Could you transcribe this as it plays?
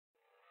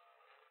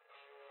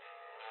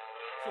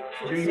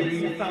So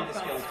you found the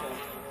skeleton.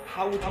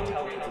 How would you tell it's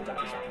a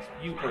dinosaur?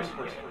 You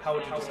personally, how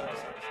would you decide?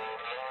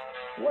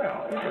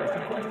 Well,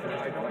 interesting question.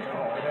 I don't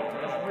know. I'd have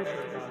to do some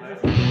research on this.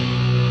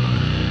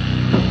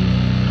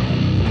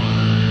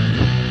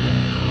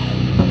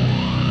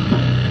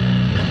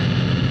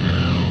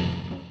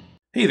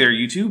 Hey there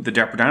YouTube, the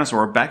Dapper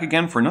Dinosaur back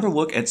again for another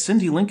look at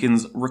Cindi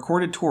Lincoln's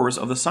recorded tours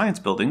of the science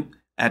building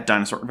at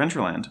Dinosaur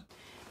Adventureland.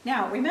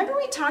 Now, remember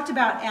we talked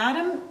about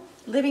Adam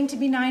living to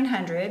be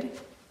 900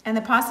 and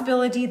the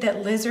possibility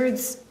that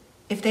lizards,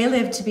 if they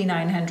lived to be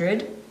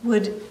 900,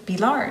 would be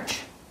large.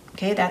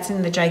 Okay, that's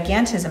in the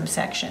gigantism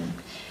section.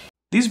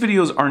 These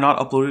videos are not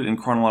uploaded in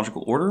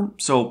chronological order,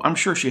 so I'm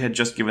sure she had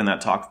just given that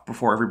talk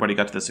before everybody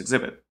got to this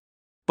exhibit.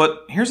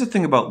 But here's the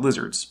thing about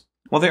lizards.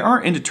 While they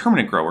are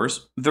indeterminate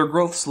growers, their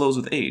growth slows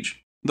with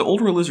age. The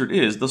older a lizard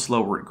is, the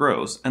slower it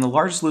grows, and the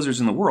largest lizards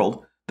in the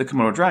world, the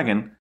Komodo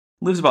dragon,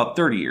 lives about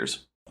 30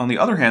 years. On the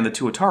other hand, the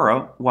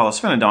Tuatara, while a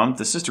sphenodon,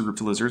 the sister group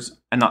to lizards,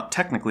 and not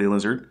technically a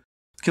lizard,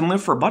 can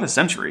live for about a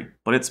century,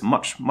 but it's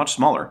much, much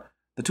smaller.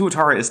 The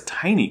Tuatara is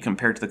tiny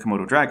compared to the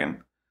Komodo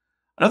dragon.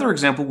 Another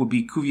example would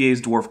be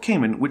Cuvier's dwarf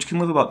caiman, which can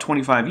live about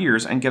 25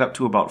 years and get up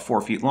to about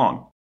 4 feet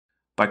long.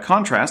 By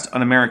contrast,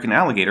 an American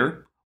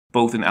alligator,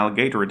 both in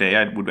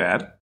alligatoridea I would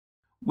add,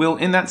 will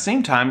in that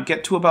same time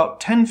get to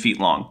about 10 feet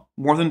long,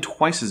 more than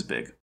twice as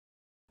big.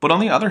 But on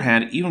the other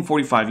hand, even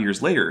 45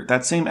 years later,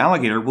 that same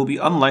alligator will be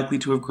unlikely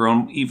to have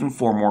grown even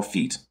 4 more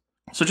feet.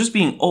 So just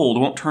being old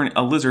won't turn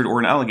a lizard or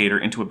an alligator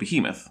into a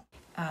behemoth.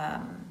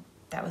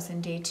 That was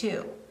in day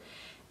 2.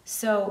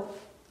 So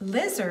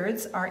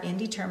lizards are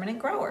indeterminate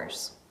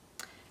growers.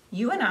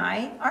 You and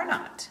I are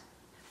not.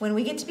 When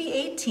we get to be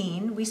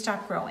 18, we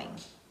stop growing,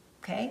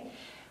 okay?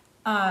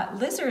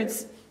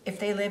 Lizards, if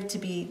they live to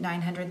be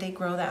 900, they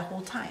grow that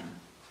whole time,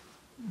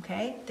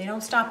 okay? They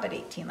don't stop at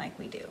 18 like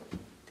we do.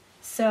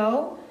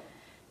 So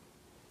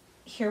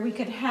here we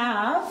could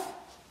have,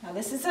 now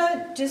this is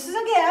a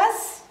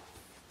guess.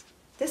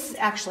 This is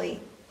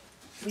actually,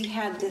 we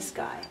had this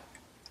guy,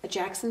 a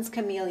Jackson's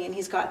chameleon.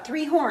 He's got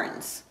 3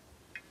 horns.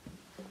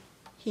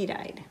 He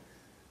died.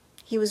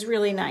 He was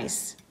really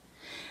nice.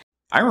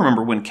 I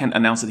remember when Kent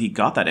announced that he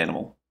got that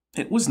animal.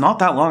 It was not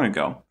that long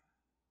ago.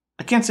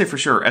 I can't say for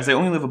sure, as they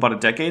only live about a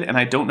decade, and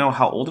I don't know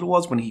how old it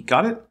was when he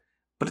got it,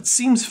 but it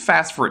seems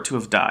fast for it to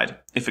have died,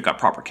 if it got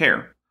proper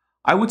care.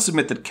 I would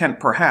submit that Kent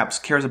perhaps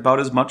cares about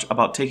as much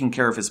about taking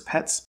care of his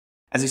pets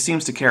as he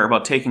seems to care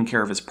about taking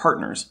care of his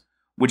partners,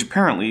 which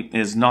apparently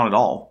is not at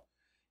all.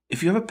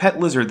 If you have a pet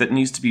lizard that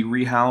needs to be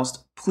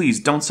rehoused,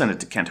 please don't send it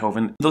to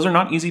Kenthoven. Those are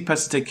not easy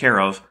pets to take care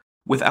of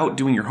without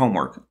doing your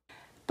homework.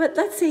 But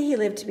let's say he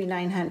lived to be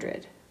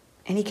 900,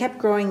 and he kept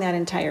growing that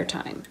entire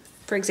time.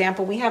 For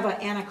example, we have an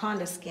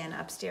anaconda skin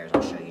upstairs,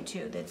 I'll show you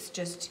too, that's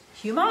just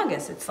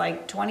humongous. It's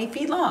like 20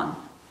 feet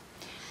long.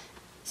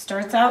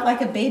 Starts out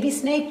like a baby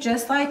snake,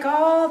 just like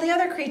all the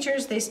other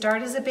creatures, they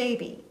start as a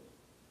baby.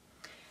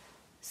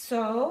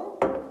 So,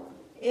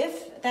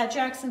 if that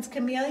Jackson's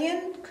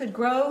chameleon could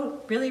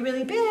grow really,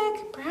 really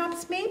big,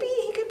 perhaps maybe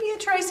he could be a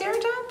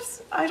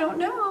Triceratops? I don't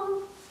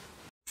know.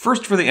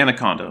 First for the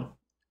anaconda.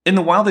 In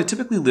the wild, they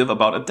typically live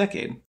about a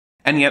decade,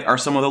 and yet are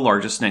some of the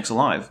largest snakes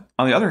alive.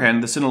 On the other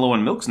hand, the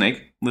Sinaloan milk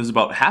snake lives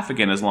about half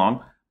again as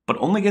long, but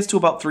only gets to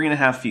about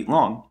 3.5 feet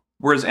long,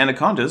 whereas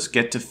anacondas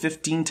get to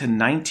 15 to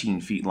 19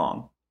 feet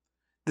long.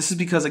 This is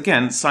because,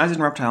 again, size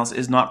in reptiles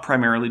is not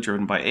primarily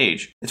driven by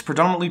age. It's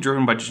predominantly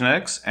driven by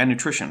genetics and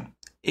nutrition.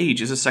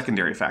 Age is a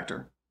secondary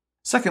factor.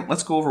 Second,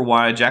 let's go over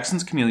why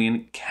Jackson's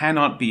chameleon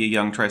cannot be a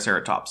young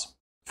Triceratops.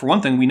 For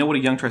one thing, we know what a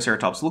young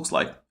Triceratops looks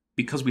like,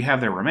 because we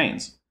have their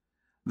remains.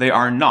 They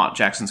are not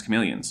Jackson's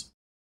chameleons.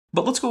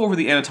 But let's go over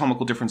the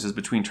anatomical differences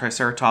between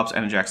Triceratops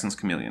and a Jackson's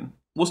chameleon.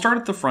 We'll start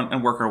at the front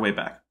and work our way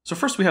back. So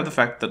first we have the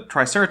fact that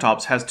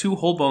Triceratops has 2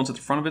 whole bones at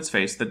the front of its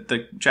face that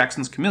the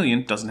Jackson's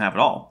chameleon doesn't have at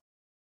all.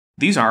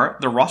 These are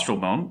the rostral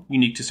bone,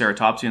 unique to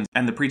ceratopsians,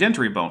 and the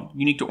predentary bone,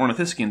 unique to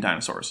ornithischian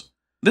dinosaurs.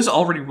 This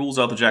already rules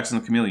out the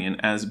Jackson's chameleon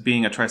as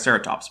being a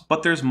Triceratops,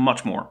 but there's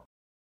much more.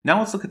 Now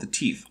let's look at the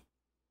teeth.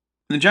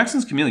 In the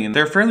Jackson's chameleon,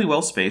 they're fairly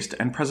well spaced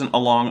and present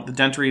along the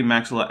dentary,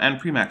 maxilla,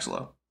 and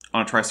premaxilla.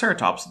 On a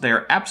Triceratops, they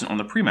are absent on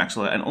the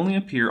premaxilla and only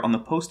appear on the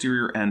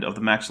posterior end of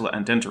the maxilla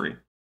and dentary.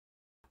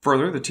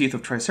 Further, the teeth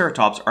of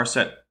Triceratops are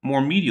set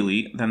more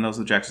medially than those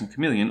of the Jackson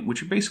chameleon,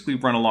 which basically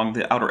run along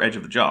the outer edge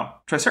of the jaw.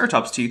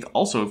 Triceratops' teeth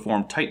also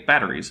form tight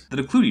batteries that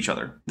occlude each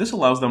other. This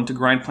allows them to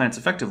grind plants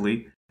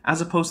effectively, as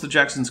opposed to the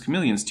Jackson's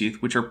chameleon's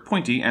teeth, which are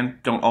pointy and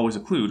don't always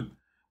occlude,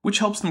 which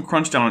helps them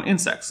crunch down on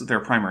insects, their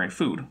primary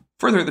food.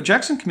 Further, the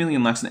Jackson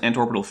chameleon lacks an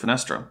antorbital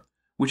fenestra,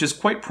 which is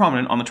quite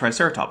prominent on the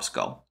Triceratops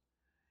skull.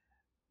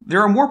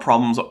 There are more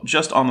problems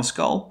just on the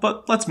skull,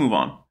 but let's move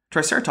on.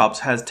 Triceratops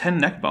has 10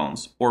 neck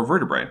bones, or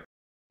vertebrae,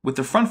 with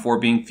the front 4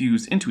 being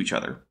fused into each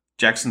other.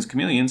 Jackson's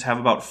chameleons have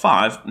about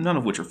 5, none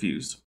of which are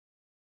fused.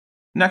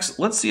 Next,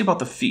 let's see about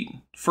the feet.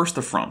 First,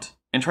 the front.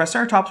 In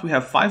Triceratops, we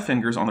have 5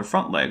 fingers on their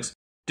front legs,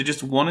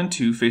 digits 1 and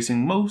 2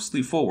 facing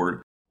mostly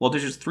forward, while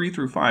digits 3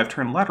 through 5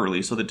 turn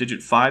laterally so that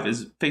digit 5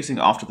 is facing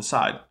off to the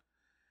side.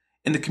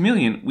 In the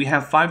chameleon, we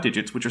have 5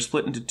 digits which are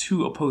split into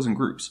 2 opposing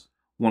groups,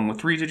 one with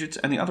 3 digits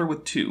and the other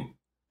with 2.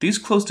 These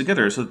close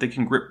together so that they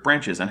can grip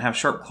branches and have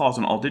sharp claws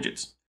on all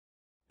digits.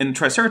 In the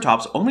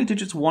Triceratops, only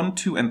digits 1,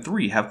 2, and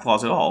 3 have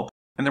claws at all,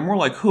 and they're more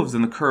like hooves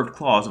than the curved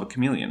claws of a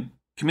chameleon.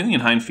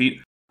 Chameleon hind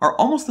feet are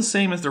almost the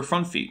same as their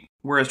front feet,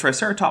 whereas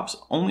Triceratops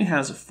only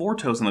has 4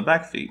 toes on the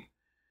back feet.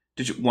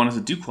 Digit 1 is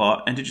a dew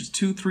claw, and digits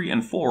 2, 3,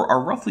 and 4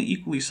 are roughly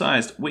equally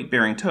sized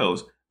weight-bearing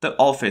toes that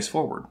all face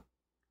forward.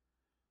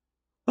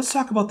 Let's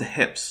talk about the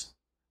hips.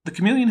 The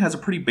chameleon has a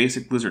pretty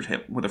basic lizard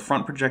hip, with a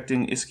front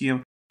projecting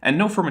ischium and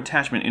no firm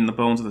attachment in the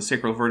bones of the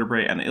sacral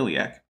vertebrae and the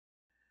iliac.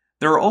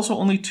 There are also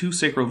only 2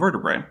 sacral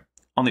vertebrae.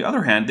 On the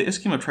other hand, the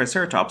ischium of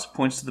Triceratops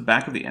points to the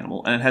back of the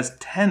animal, and it has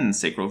 10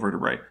 sacral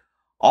vertebrae,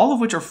 all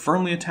of which are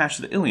firmly attached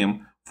to the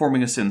ilium,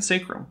 forming a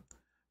synsacrum.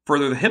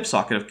 Further, the hip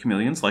socket of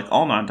chameleons, like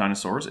all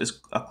non-dinosaurs,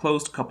 is a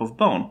closed cup of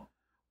bone,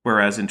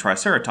 whereas in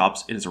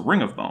Triceratops it is a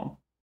ring of bone.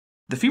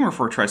 The femur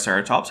for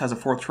Triceratops has a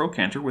 4th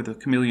trochanter, where the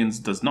chameleon's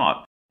does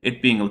not,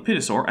 it being a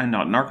lepidosaur and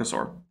not an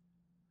archosaur.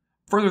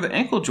 Further, the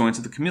ankle joints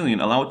of the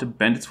chameleon allow it to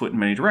bend its foot in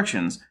many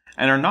directions,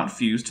 and are not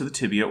fused to the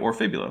tibia or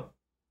fibula.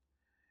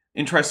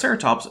 In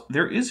Triceratops,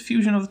 there is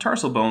fusion of the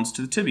tarsal bones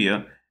to the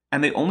tibia,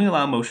 and they only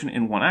allow motion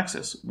in one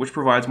axis, which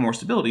provides more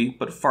stability,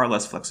 but far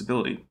less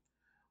flexibility.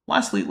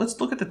 Lastly, let's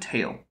look at the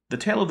tail. The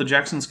tail of the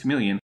Jackson's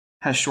chameleon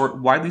has short,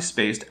 widely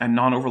spaced, and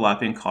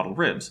non-overlapping caudal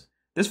ribs.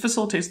 This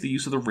facilitates the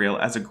use of the rail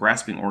as a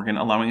grasping organ,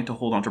 allowing it to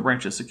hold onto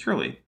branches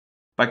securely.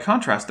 By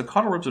contrast, the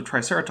caudal ribs of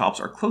Triceratops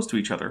are close to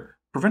each other,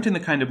 preventing the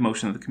kind of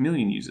motion that the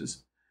chameleon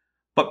uses,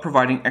 but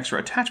providing extra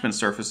attachment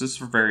surfaces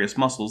for various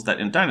muscles that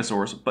in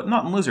dinosaurs, but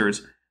not in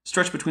lizards,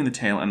 stretch between the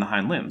tail and the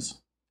hind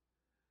limbs.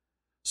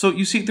 So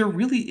you see, there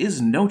really is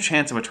no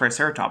chance of a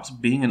Triceratops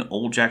being an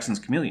old Jackson's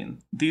chameleon.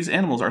 These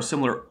animals are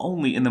similar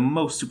only in the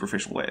most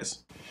superficial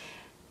ways.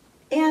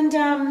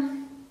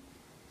 And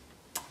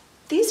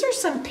these are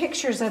some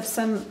pictures of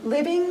some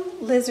living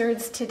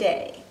lizards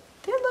today.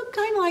 They look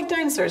kind of like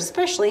dinosaurs,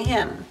 especially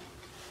him.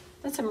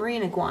 That's a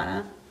marine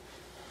iguana.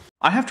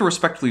 I have to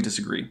respectfully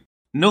disagree.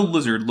 No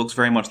lizard looks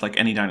very much like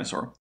any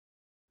dinosaur.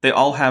 They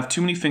all have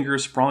too many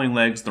fingers, sprawling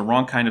legs, the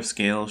wrong kind of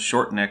scales,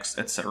 short necks,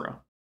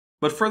 etc.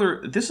 But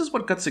further, this is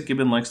what Gutsick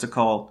Gibbon likes to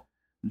call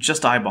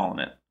just eyeballing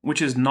it,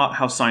 which is not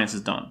how science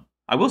is done.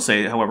 I will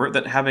say, however,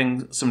 that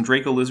having some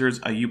Draco lizards,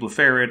 a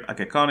eublepharid, a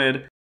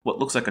geconid, what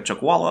looks like a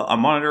chuckwalla, a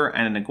monitor,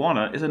 and an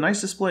iguana is a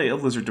nice display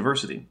of lizard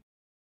diversity.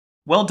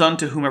 Well done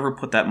to whomever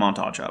put that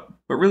montage up,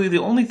 but really the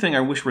only thing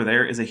I wish were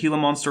there is a Gila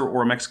monster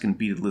or a Mexican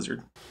beaded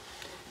lizard.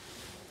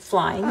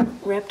 Flying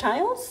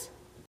reptiles?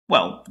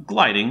 Well,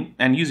 gliding,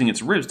 and using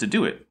its ribs to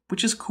do it,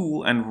 which is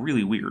cool and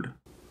really weird.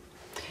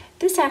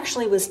 This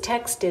actually was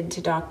texted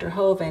to Dr.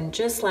 Hoven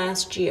just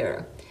last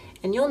year,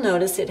 and you'll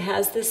notice it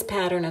has this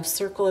pattern of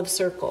circle of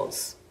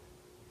circles.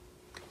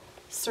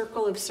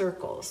 Circle of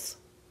circles.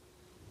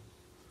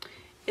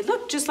 It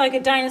looked just like a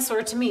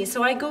dinosaur to me,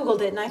 so I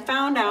Googled it and I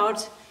found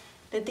out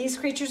that these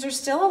creatures are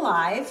still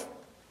alive.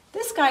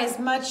 This guy is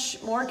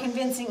much more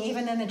convincing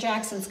even than the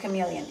Jackson's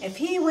chameleon. If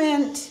he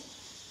went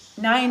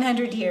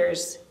 900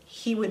 years,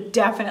 he would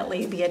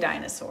definitely be a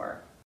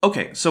dinosaur.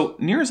 Okay, so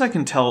near as I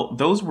can tell,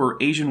 those were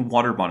Asian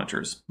water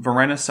monitors,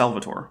 Varana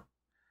salvator.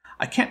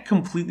 I can't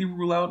completely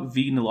rule out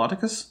V.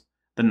 niloticus,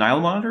 the Nile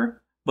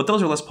monitor, but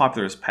those are less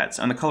popular as pets,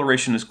 and the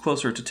coloration is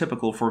closer to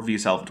typical for V.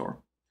 salvator.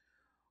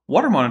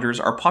 Water monitors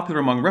are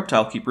popular among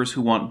reptile keepers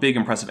who want big,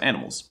 impressive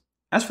animals.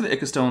 As for the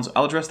ichthyostones,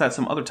 I'll address that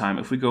some other time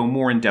if we go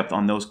more in depth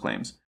on those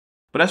claims.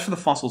 But as for the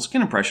fossil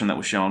skin impression that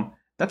was shown,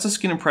 that's a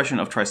skin impression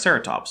of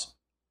Triceratops.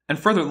 And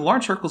further, the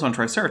large circles on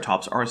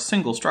Triceratops are a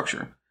single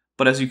structure,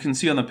 but as you can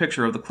see on the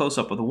picture of the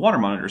close-up of the water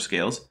monitor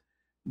scales,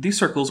 these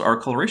circles are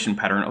a coloration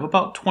pattern of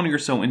about 20 or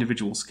so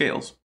individual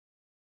scales.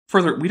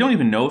 Further, we don't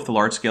even know if the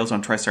large scales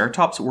on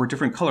Triceratops were a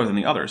different color than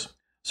the others,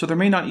 so there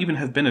may not even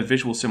have been a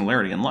visual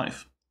similarity in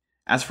life.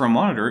 As for a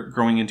monitor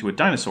growing into a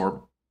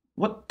dinosaur,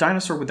 what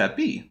dinosaur would that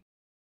be?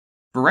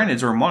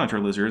 Varanids or monitor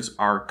lizards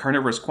are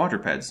carnivorous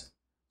quadrupeds,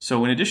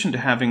 so in addition to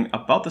having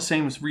about the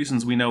same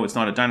reasons we know it's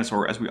not a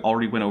dinosaur as we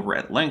already went over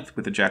at length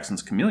with the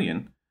Jackson's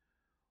chameleon,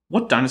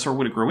 what dinosaur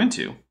would it grow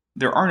into?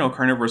 There are no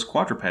carnivorous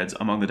quadrupeds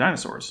among the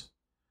dinosaurs.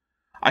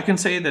 I can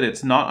say that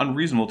it's not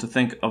unreasonable to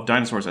think of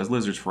dinosaurs as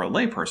lizards for a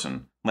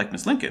layperson, like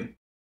Miss Lincoln,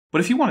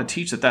 but if you want to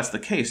teach that that's the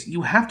case,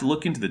 you have to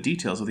look into the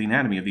details of the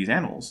anatomy of these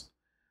animals.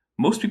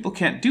 Most people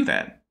can't do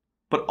that,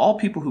 but all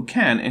people who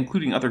can,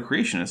 including other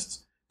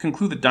creationists,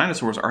 conclude that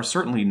dinosaurs are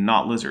certainly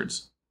not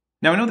lizards.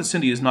 Now I know that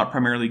Cindi is not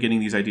primarily getting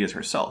these ideas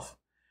herself.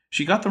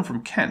 She got them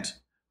from Kent,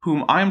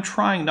 whom I am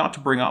trying not to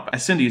bring up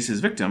as Cindi is his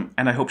victim,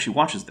 and I hope she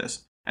watches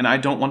this, and I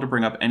don't want to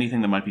bring up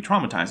anything that might be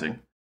traumatizing.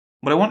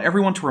 But I want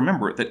everyone to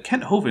remember that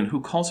Kent Hoven, who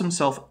calls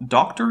himself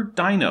Dr.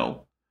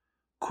 Dino,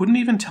 couldn't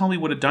even tell me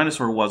what a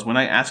dinosaur was when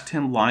I asked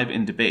him live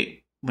in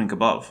debate, link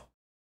above.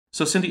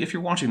 So Cindi, if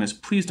you're watching this,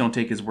 please don't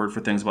take his word for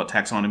things about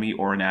taxonomy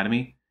or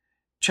anatomy.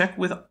 Check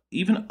with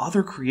even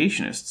other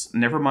creationists,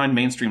 never mind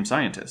mainstream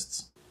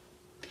scientists.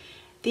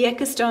 The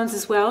ichthyostones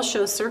as well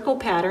show circle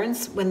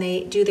patterns when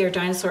they do their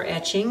dinosaur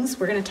etchings.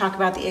 We're going to talk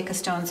about the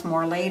ichthyostones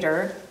more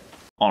later.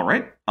 All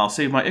right, I'll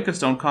save my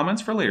ichthystone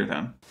comments for later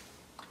then.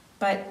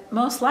 But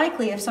most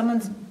likely, if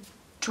someone's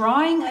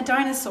drawing a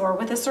dinosaur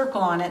with a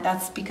circle on it,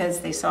 that's because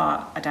they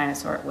saw a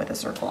dinosaur with a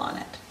circle on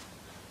it.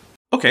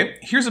 Okay,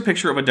 here's a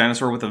picture of a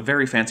dinosaur with a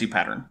very fancy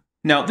pattern.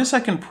 Now, this I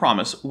can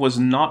promise was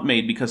not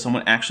made because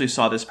someone actually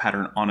saw this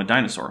pattern on a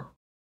dinosaur.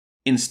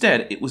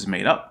 Instead, it was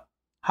made up.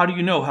 How do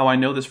you know how I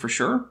know this for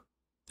sure?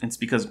 It's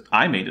because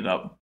I made it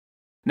up.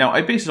 Now,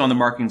 I based it on the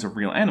markings of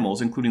real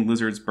animals, including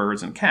lizards,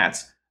 birds, and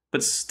cats,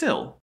 but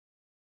still.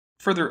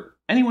 Further,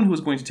 anyone who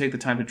is going to take the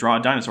time to draw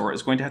a dinosaur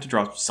is going to have to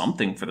draw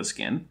something for the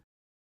skin,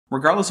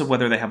 regardless of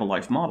whether they have a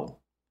life model.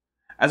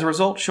 As a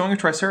result, showing a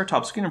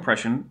Triceratops skin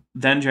impression,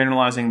 then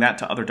generalizing that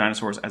to other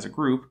dinosaurs as a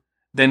group,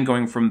 then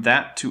going from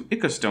that to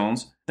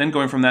ichthyostones, then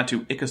going from that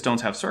to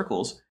ichthyostones have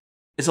circles,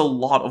 is a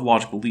lot of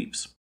logical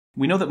leaps.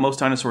 We know that most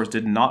dinosaurs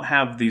did not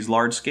have these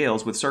large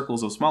scales with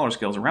circles of smaller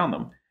scales around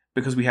them,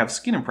 because we have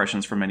skin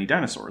impressions from many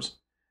dinosaurs.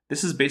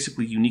 This is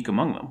basically unique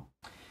among them.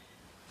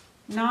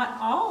 Not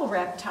all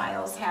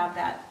reptiles have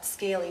that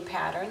scaly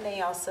pattern.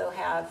 They also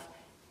have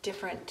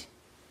different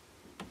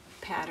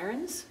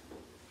patterns.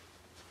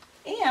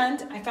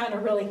 And I found a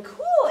really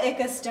cool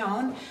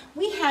ichthystone.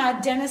 We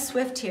had Dennis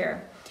Swift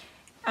here,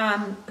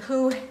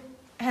 who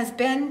has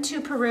been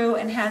to Peru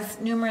and has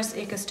numerous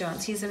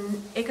ichthyostones. He's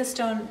an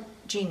ichthystone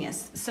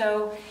genius.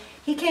 So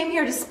he came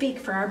here to speak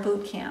for our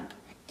boot camp.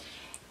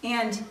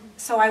 And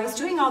so I was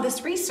doing all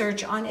this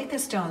research on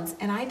ichthyostones,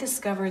 and I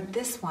discovered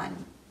this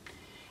one.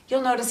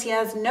 You'll notice he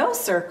has no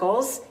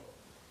circles,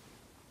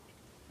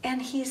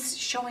 and he's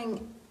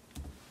showing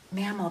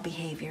mammal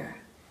behavior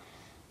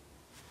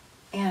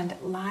and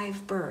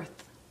live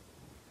birth.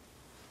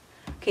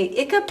 Okay,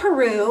 Ica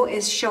Peru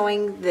is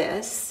showing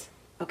this.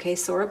 Okay,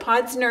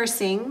 sauropods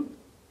nursing.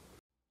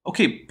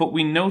 Okay, but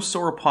we know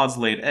sauropods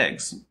laid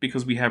eggs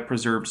because we have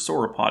preserved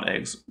sauropod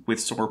eggs with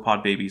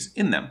sauropod babies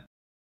in them.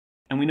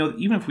 And we know that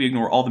even if we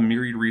ignore all the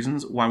myriad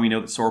reasons why we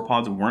know that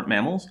sauropods weren't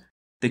mammals,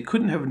 they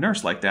couldn't have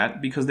nursed like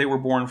that because they were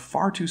born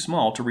far too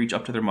small to reach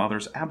up to their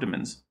mother's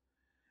abdomens.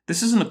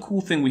 This isn't a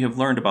cool thing we have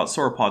learned about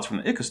sauropods from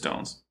the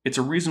ichthyostones. It's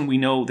a reason we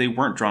know they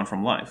weren't drawn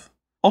from life.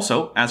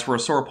 Also, as for a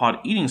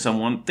sauropod eating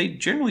someone, they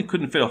generally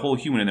couldn't fit a whole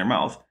human in their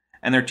mouth,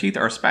 and their teeth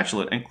are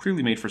spatulate and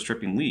clearly made for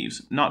stripping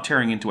leaves, not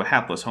tearing into a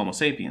hapless Homo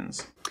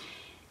sapiens.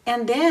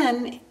 And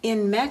then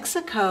in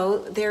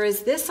Mexico, there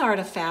is this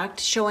artifact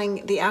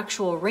showing the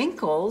actual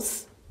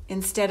wrinkles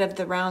instead of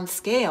the round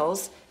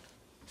scales,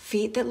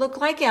 feet that look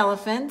like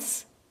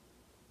elephants.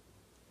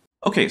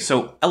 Okay,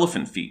 so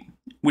elephant feet,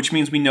 which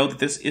means we know that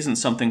this isn't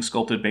something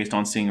sculpted based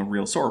on seeing a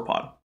real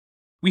sauropod.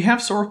 We have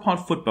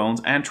sauropod foot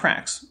bones and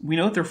tracks. We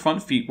know that their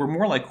front feet were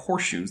more like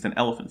horseshoes than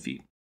elephant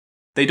feet.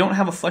 They don't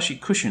have a fleshy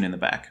cushion in the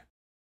back.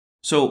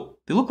 So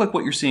they look like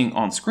what you're seeing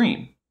on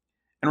screen.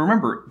 And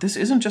remember, this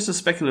isn't just a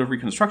speculative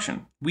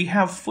reconstruction. We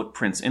have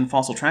footprints in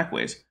fossil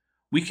trackways.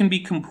 We can be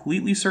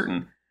completely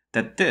certain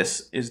that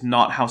this is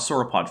not how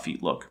sauropod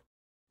feet look,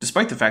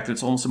 despite the fact that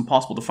it's almost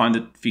impossible to find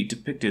the feet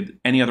depicted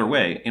any other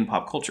way in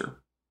pop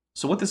culture.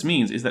 So what this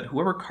means is that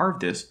whoever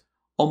carved this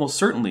almost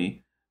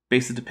certainly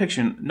based the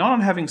depiction not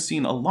on having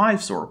seen a live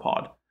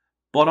sauropod,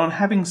 but on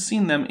having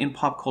seen them in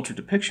pop culture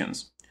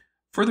depictions,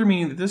 further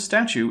meaning that this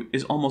statue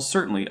is almost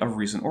certainly of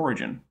recent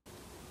origin.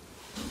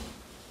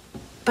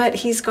 But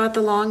he's got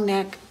the long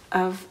neck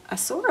of a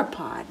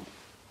sauropod.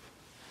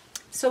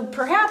 So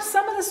perhaps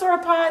some of the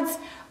sauropods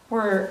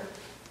were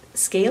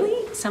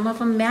scaly, some of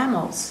them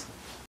mammals.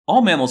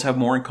 All mammals have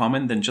more in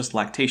common than just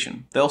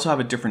lactation. They also have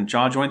a different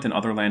jaw joint than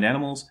other land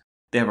animals.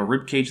 They have a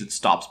rib cage that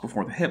stops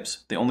before the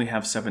hips. They only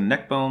have 7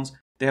 neck bones.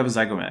 They have a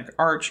zygomatic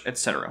arch,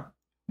 etc.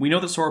 We know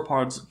that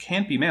sauropods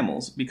can't be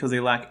mammals because they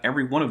lack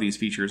every one of these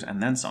features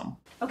and then some.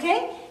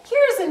 Okay,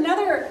 here's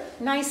another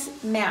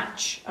nice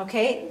match.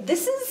 Okay,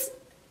 this is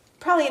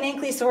probably an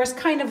ankylosaurus,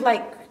 kind of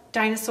like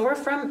dinosaur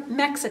from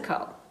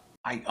Mexico.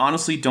 I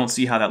honestly don't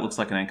see how that looks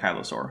like an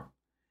ankylosaur.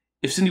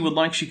 If Cindy would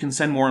like, she can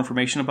send more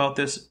information about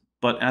this,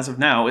 but as of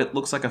now, it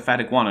looks like a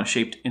fat iguana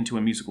shaped into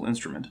a musical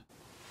instrument.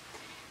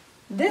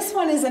 This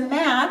one is a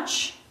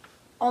match,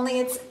 only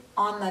it's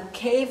on the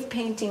cave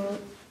painting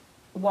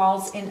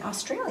walls in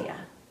Australia.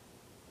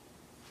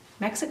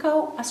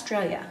 Mexico,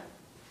 Australia.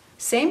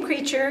 Same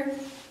creature,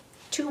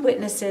 2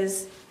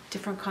 witnesses,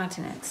 different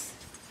continents.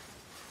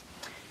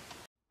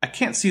 I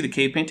can't see the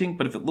cave painting,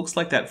 but if it looks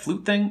like that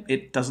flute thing,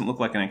 it doesn't look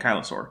like an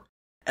ankylosaur.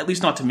 At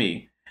least not to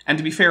me. And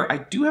to be fair, I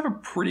do have a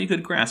pretty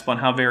good grasp on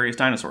how various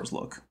dinosaurs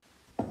look.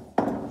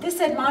 This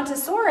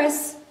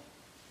Edmontosaurus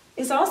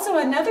is also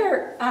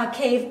another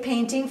cave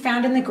painting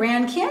found in the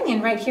Grand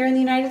Canyon right here in the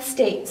United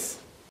States.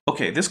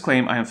 Okay, this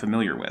claim I am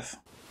familiar with.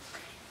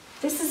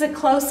 This is a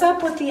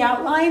close-up with the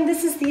outline.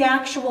 This is the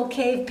actual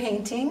cave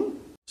painting.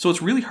 So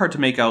it's really hard to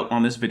make out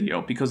on this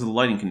video because of the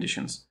lighting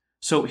conditions.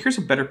 So here's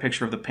a better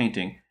picture of the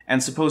painting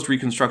and supposed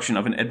reconstruction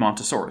of an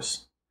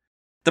Edmontosaurus.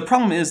 The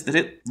problem is that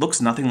it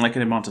looks nothing like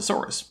an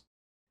Edmontosaurus.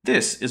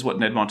 This is what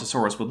an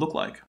Edmontosaurus would look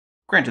like.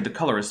 Granted, the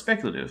color is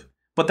speculative,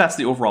 but that's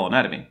the overall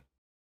anatomy.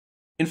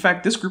 In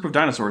fact, this group of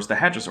dinosaurs, the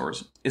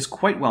Hadrosaurs, is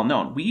quite well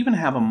known. We even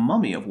have a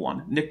mummy of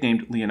one,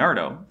 nicknamed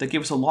Leonardo, that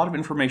gives us a lot of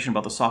information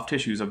about the soft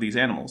tissues of these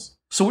animals.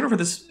 So whatever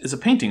this is a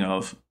painting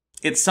of,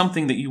 it's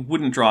something that you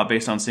wouldn't draw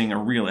based on seeing a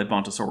real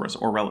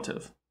Edmontosaurus or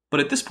relative. But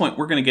at this point,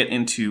 we're going to get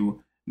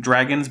into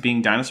dragons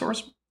being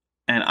dinosaurs,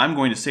 and I'm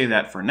going to say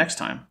that for next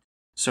time.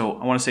 So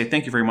I want to say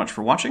thank you very much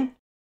for watching.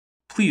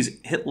 Please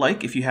hit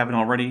like if you haven't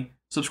already,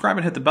 subscribe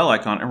and hit the bell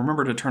icon, and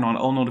remember to turn on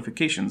all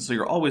notifications so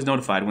you're always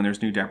notified when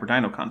there's new Dapper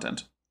Dino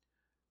content.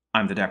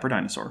 I'm the Dapper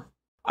Dinosaur.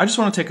 I just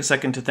want to take a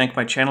second to thank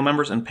my channel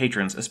members and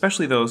patrons,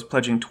 especially those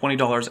pledging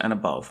 $20 and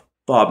above.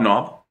 Bob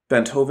Knob,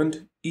 Bent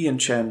Hovend, Ian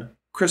Chen,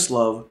 Chris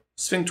Love,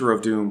 Sphincter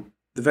of Doom,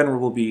 The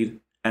Venerable Bead,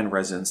 and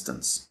Res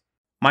Instance.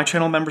 My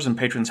channel members and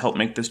patrons help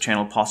make this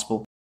channel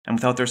possible, and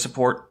without their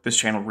support, this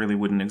channel really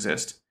wouldn't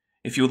exist.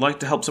 If you would like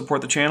to help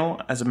support the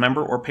channel as a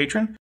member or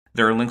patron,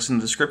 there are links in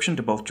the description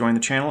to both join the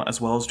channel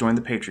as well as join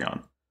the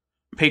Patreon.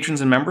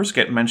 Patrons and members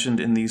get mentioned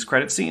in these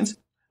credit scenes,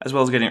 as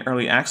well as getting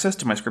early access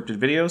to my scripted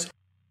videos,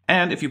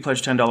 and if you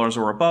pledge $10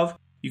 or above,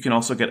 you can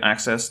also get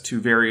access to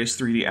various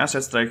 3D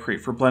assets that I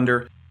create for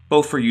Blender,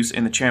 both for use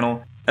in the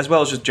channel, as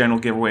well as just general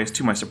giveaways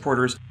to my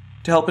supporters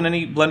to help in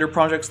any Blender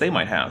projects they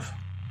might have.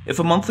 If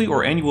a monthly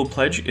or annual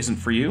pledge isn't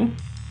for you,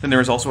 then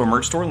there is also a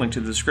merch store linked to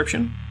the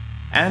description,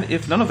 and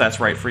if none of that's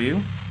right for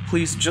you,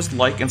 please just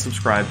like and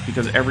subscribe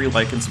because every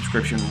like and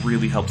subscription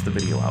really helps the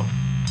video out.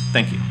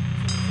 Thank you.